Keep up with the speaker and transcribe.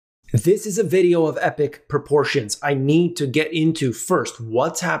This is a video of epic proportions. I need to get into first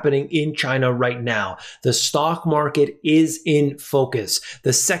what's happening in China right now. The stock market is in focus.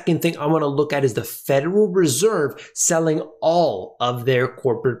 The second thing I want to look at is the Federal Reserve selling all of their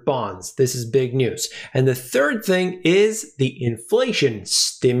corporate bonds. This is big news. And the third thing is the inflation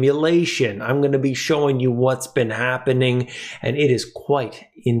stimulation. I'm going to be showing you what's been happening, and it is quite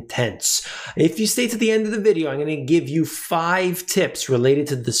intense. If you stay to the end of the video, I'm going to give you 5 tips related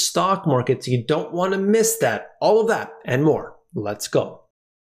to the stock market, so you don't want to miss that. All of that and more. Let's go.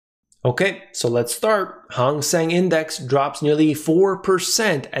 Okay, so let's start. Hang Seng Index drops nearly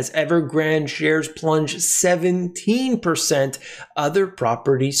 4% as Evergrande shares plunge 17%. Other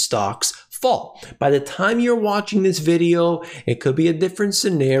property stocks fall. By the time you're watching this video, it could be a different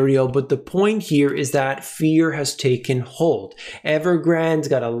scenario, but the point here is that fear has taken hold. Evergrande's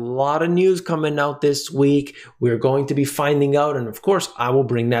got a lot of news coming out this week. We're going to be finding out, and of course, I will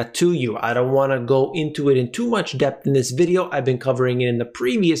bring that to you. I don't want to go into it in too much depth in this video. I've been covering it in the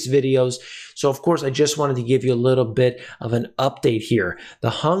previous videos. So of course, I just wanted to give you a little bit of an update here. The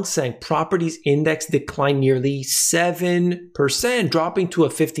Hang Seng Properties Index declined nearly 7%, dropping to a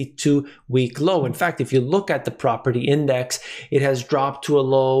 52-week low. In fact, if you look at the property index, it has dropped to a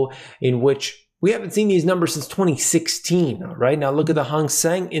low in which we haven't seen these numbers since 2016, all right? Now look at the Hang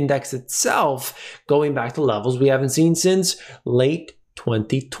Seng Index itself, going back to levels we haven't seen since late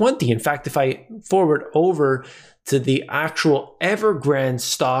 2020. In fact, if I forward over to the actual Evergrande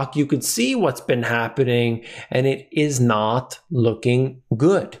stock, you could see what's been happening, and it is not looking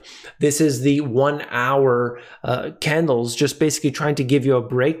good. This is the 1 hour candles, just basically trying to give you a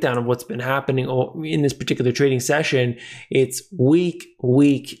breakdown of what's been happening in this particular trading session. It's weak,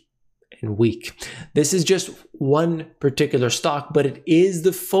 and weak. This is just one particular stock, but it is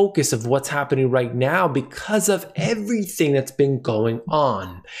the focus of what's happening right now because of everything that's been going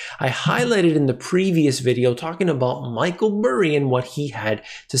on. I highlighted in the previous video talking about Michael Burry and what he had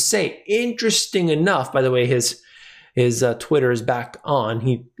to say. Interesting enough, by the way, his Twitter is back on.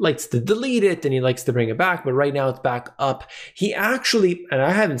 He likes to delete it and he likes to bring it back, but right now it's back up. He actually, and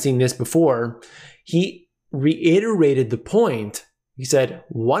I haven't seen this before, he reiterated the point. He said,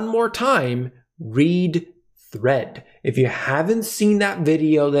 one more time, read thread. If you haven't seen that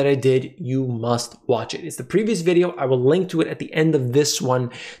video that I did, you must watch it. It's the previous video. I will link to it at the end of this one,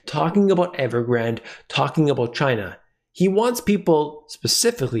 talking about Evergrande, talking about China. He wants people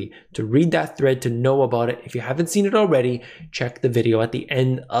specifically to read that thread to know about it. If you haven't seen it already, check the video at the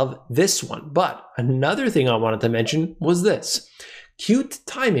end of this one. But another thing I wanted to mention was this. Cute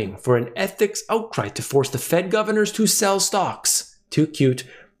timing for an ethics outcry to force the Fed governors to sell stocks. Too cute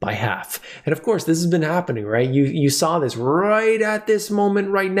by half. And of course, this has been happening, right? You saw this right at this moment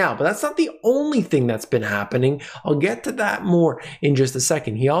right now, but that's not the only thing that's been happening. I'll get to that more in just a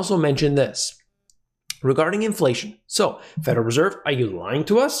second. He also mentioned this regarding inflation. So, Federal Reserve, are you lying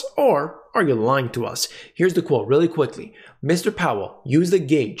to us or are you lying to us? Here's the quote really quickly. Mr. Powell used a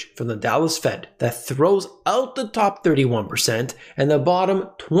gauge from the Dallas Fed that throws out the top 31% and the bottom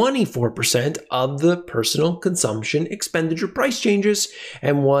 24% of the personal consumption expenditure price changes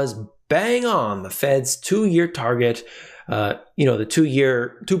and was bang on the Fed's 2-year target. The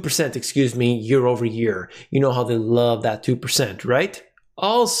 2%, year over year. You know how they love that 2%, right?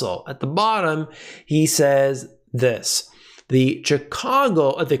 Also, at the bottom, he says this. The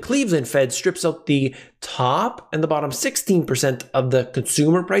Cleveland Fed strips out the top and the bottom 16% of the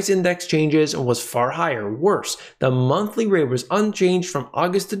consumer price index changes and was far higher. Worse, the monthly rate was unchanged from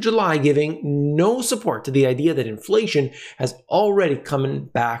August to July, giving no support to the idea that inflation has already come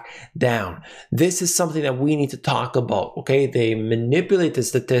back down. This is something that we need to talk about, okay? They manipulate the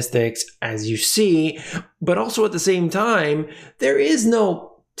statistics, as you see, but also at the same time, there is no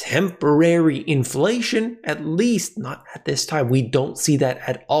temporary inflation, at least not at this time. We don't see that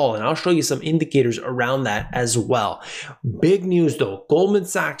at all. And I'll show you some indicators around that as well. Big news though, Goldman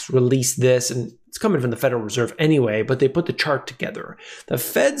Sachs released this, and it's coming from the Federal Reserve anyway, but they put the chart together. The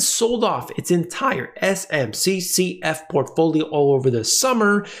Fed sold off its entire SMCCF portfolio all over the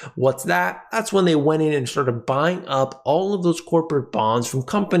summer. What's that? That's when they went in and started buying up all of those corporate bonds from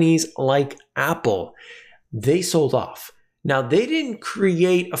companies like Apple. They sold off. Now, they didn't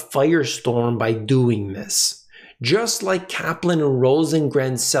create a firestorm by doing this. Just like Kaplan and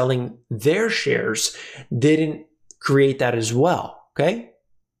Rosengren selling their shares didn't create that as well, okay?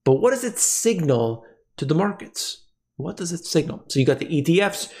 But what does it signal to the markets? What does it signal? So you got the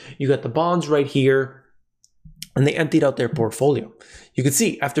ETFs, you got the bonds right here, and they emptied out their portfolio. You can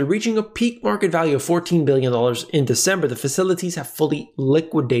see, after reaching a peak market value of $14 billion in December, the facilities have fully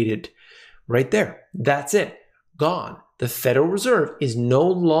liquidated right there. That's it. Gone. the Federal Reserve is no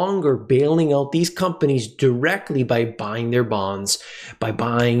longer bailing out these companies directly by buying their bonds, by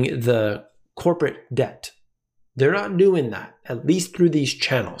buying the corporate debt. They're not doing that, at least through these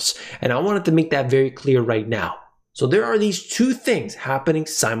channels. And I wanted to make that very clear right now. So there are these two things happening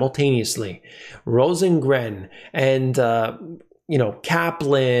simultaneously. Rosengren and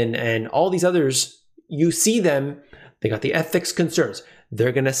Kaplan and all these others, you see them, they got the ethics concerns.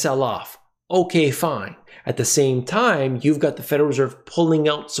 They're going to sell off. Okay, fine. At the same time, you've got the Federal Reserve pulling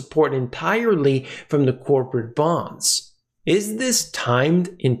out support entirely from the corporate bonds. Is this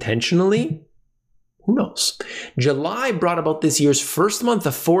timed intentionally? Who knows? July brought about this year's first month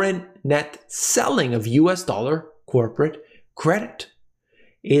of foreign net selling of US dollar corporate credit.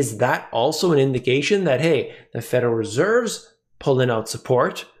 Is that also an indication that, hey, the Federal Reserve's pulling out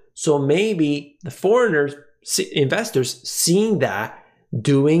support, so maybe the foreigners, investors seeing that,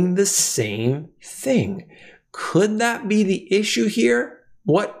 doing the same thing? Could that be the issue here?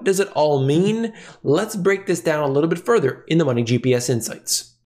 What does it all mean? Let's break this down a little bit further in the Money GPS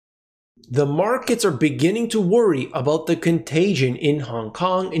Insights. The markets are beginning to worry about the contagion in Hong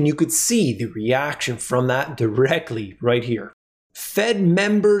Kong, and you could see the reaction from that directly right here. Fed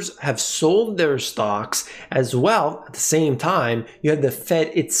members have sold their stocks as well. At the same time, you have the Fed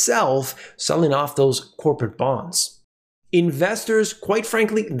itself selling off those corporate bonds. Investors, quite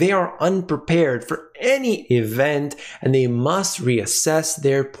frankly, they are unprepared for any event, and they must reassess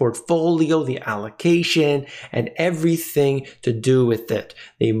their portfolio, the allocation, and everything to do with it.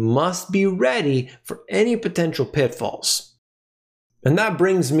 They must be ready for any potential pitfalls. And that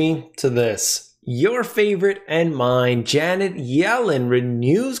brings me to this. Your favorite and mine, Janet Yellen,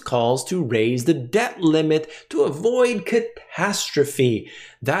 renews calls to raise the debt limit to avoid catastrophe.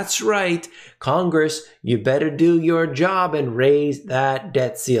 That's right, Congress, you better do your job and raise that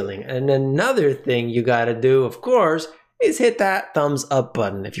debt ceiling. And another thing you gotta do, of course, is hit that thumbs up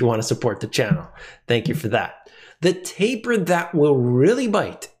button if you want to support the channel. Thank you for that. The taper that will really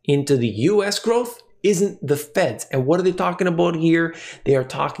bite into the US growth isn't the Feds. And what are they talking about here? They are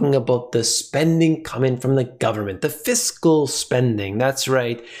talking about the spending coming from the government, the fiscal spending. That's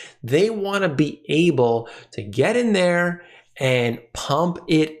right. They want to be able to get in there and pump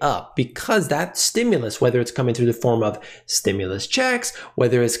it up, because that stimulus, whether it's coming through the form of stimulus checks,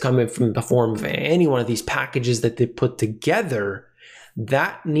 whether it's coming from the form of any one of these packages that they put together,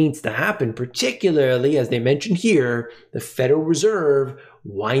 that needs to happen, particularly, as they mentioned here, the Federal Reserve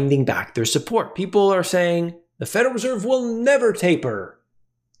winding back their support. People are saying the Federal Reserve will never taper.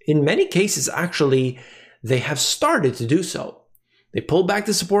 In many cases, actually, they have started to do so. They pulled back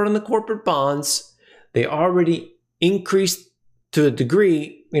the support on the corporate bonds. They already increased to a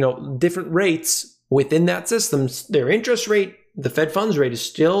degree, different rates within that system. Their interest rate, the Fed funds rate, is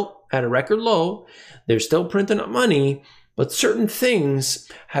still at a record low. They're still printing up money. But certain things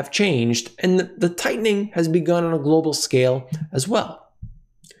have changed, and the tightening has begun on a global scale as well.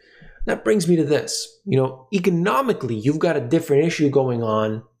 That brings me to this. Economically, you've got a different issue going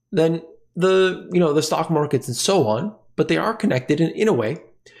on than the stock markets and so on, but they are connected in a way.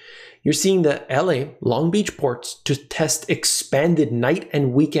 You're seeing the LA, Long Beach ports to test expanded night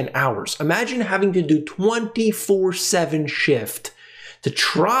and weekend hours. Imagine having to do 24/7 shift to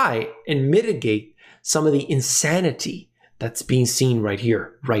try and mitigate some of the insanity that's being seen right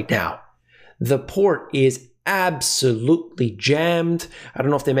here, right now. The port is absolutely jammed. I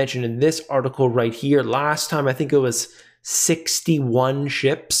don't know if they mentioned in this article right here, last time I think it was 61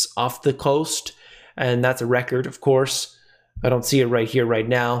 ships off the coast, and that's a record, of course. I don't see it right here, right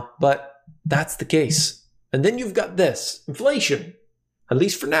now, but that's the case. And then you've got this. Inflation, at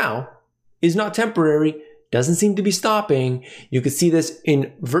least for now, is not temporary, doesn't seem to be stopping. You can see this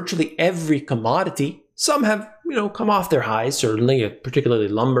in virtually every commodity. Some have, come off their highs, certainly, particularly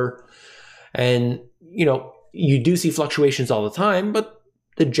lumber. And, you do see fluctuations all the time, but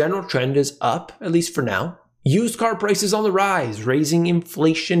the general trend is up, at least for now. Used car prices on the rise, raising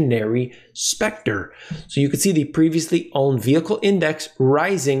inflationary specter. So you can see the previously owned vehicle index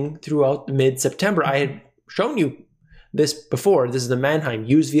rising throughout mid-September. I had shown you this before. This is the Manheim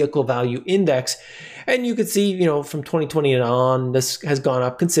Used Vehicle Value Index. And you can see, from 2020 and on, this has gone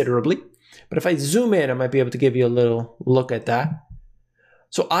up considerably. But if I zoom in, I might be able to give you a little look at that.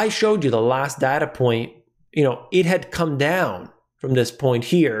 So I showed you the last data point. It had come down from this point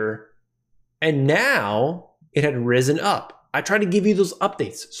here, and now it had risen up. I try to give you those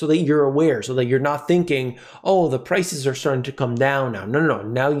updates so that you're aware, so that you're not thinking, oh, the prices are starting to come down now. No.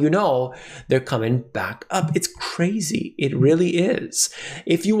 Now they're coming back up. It's crazy. It really is.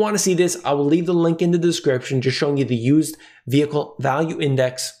 If you want to see this, I will leave the link in the description, just showing you the Used Vehicle Value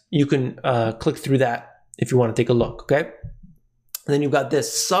Index. You can click through that if you want to take a look, okay? And then you've got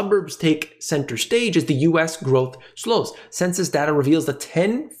this. Suburbs take center stage as the US growth slows. Census data reveals the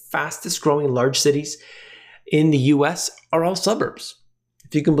 10 fastest growing large cities in the US are all suburbs,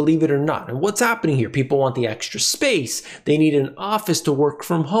 if you can believe it or not. And what's happening here? People want the extra space. They need an office to work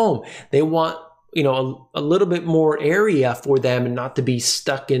from home. They want, a little bit more area for them and not to be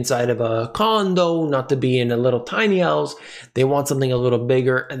stuck inside of a condo, not to be in a little tiny house. They want something a little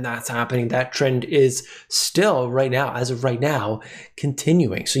bigger, and that's happening. That trend is still right now, as of right now,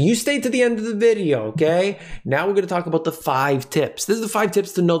 continuing. So you stay to the end of the video, okay? Now we're going to talk about the 5 tips. This is the 5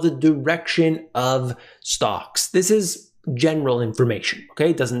 tips to know the direction of stocks. This is general information,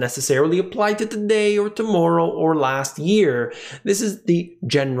 okay? It doesn't necessarily apply to today or tomorrow or last year. This is the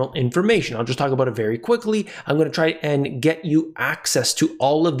general information. I'll just talk about it very quickly. I'm going to try and get you access to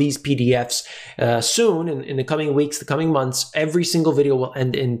all of these PDFs soon in the coming weeks, the coming months. Every single video will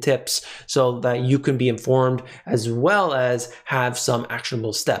end in tips so that you can be informed as well as have some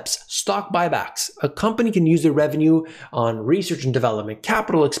actionable steps. Stock buybacks. A company can use their revenue on research and development,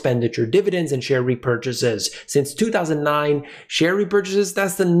 capital expenditure, dividends, and share repurchases. Since 2009, share repurchases,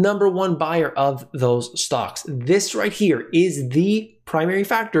 that's the number 1 buyer of those stocks. This right here is the primary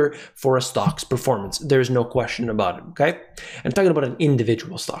factor for a stock's performance. There's no question about it, okay? I'm talking about an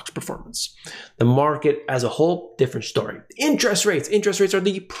individual stock's performance. The market as a whole, different story. Interest rates. Interest rates are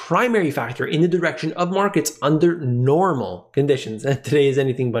the primary factor in the direction of markets under normal conditions. And today is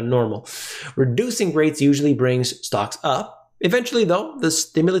anything but normal. Reducing rates usually brings stocks up. Eventually, though, the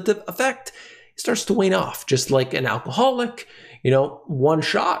stimulative effect starts to wane off, just like an alcoholic. One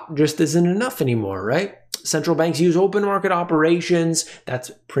shot just isn't enough anymore, right? Central banks use open market operations, that's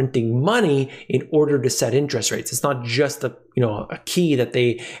printing money, in order to set interest rates. It's not just a key that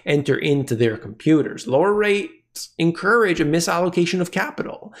they enter into their computers. Lower rates encourage a misallocation of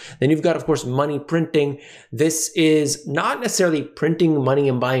capital. Then you've got, of course, money printing. This is not necessarily printing money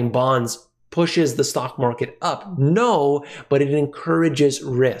and buying bonds pushes the stock market up. No, but it encourages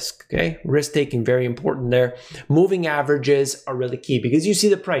risk, okay? Risk taking, very important there. Moving averages are really key because you see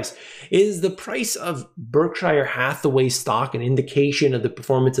the price. Is the price of Berkshire Hathaway stock an indication of the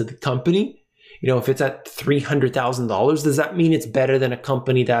performance of the company? If it's at $300,000, does that mean it's better than a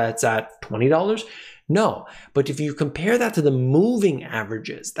company that's at $20? No, but if you compare that to the moving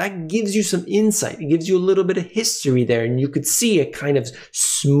averages, that gives you some insight. It gives you a little bit of history there, and you could see it kind of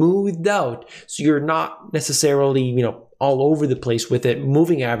smoothed out. So you're not necessarily, all over the place with it.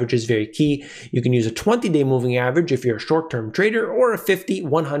 Moving average is very key. You can use a 20-day moving average if you're a short-term trader, or a 50,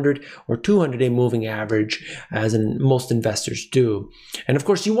 100, or 200-day moving average, as most investors do. And of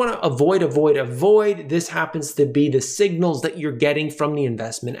course, you want to avoid. This happens to be the signals that you're getting from the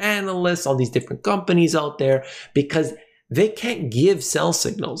investment analysts, all these different companies out there, because they can't give sell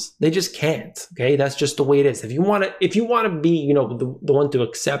signals. They just can't. Okay, that's just the way it is. If you want to be, the one to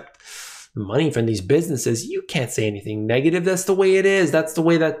accept money from these businesses, you can't say anything negative. That's the way it is. That's the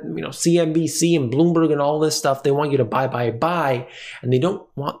way that, CNBC and Bloomberg and all this stuff, they want you to buy, and they don't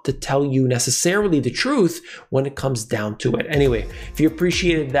want to tell you necessarily the truth when it comes down to it. Anyway, if you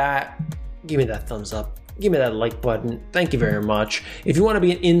appreciated that, give me that thumbs up. Give me that like button. Thank you very much. If you want to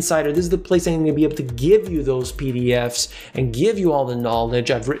be an insider, this is the place I'm going to be able to give you those PDFs and give you all the knowledge.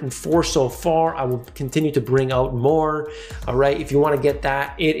 I've written 4 so far. I will continue to bring out more. All right. If you want to get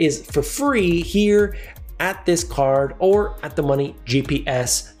that, it is for free here at this card or at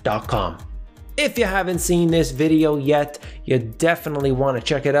themoneygps.com. If you haven't seen this video yet, you definitely want to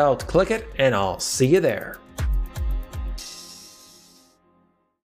check it out. Click it and I'll see you there.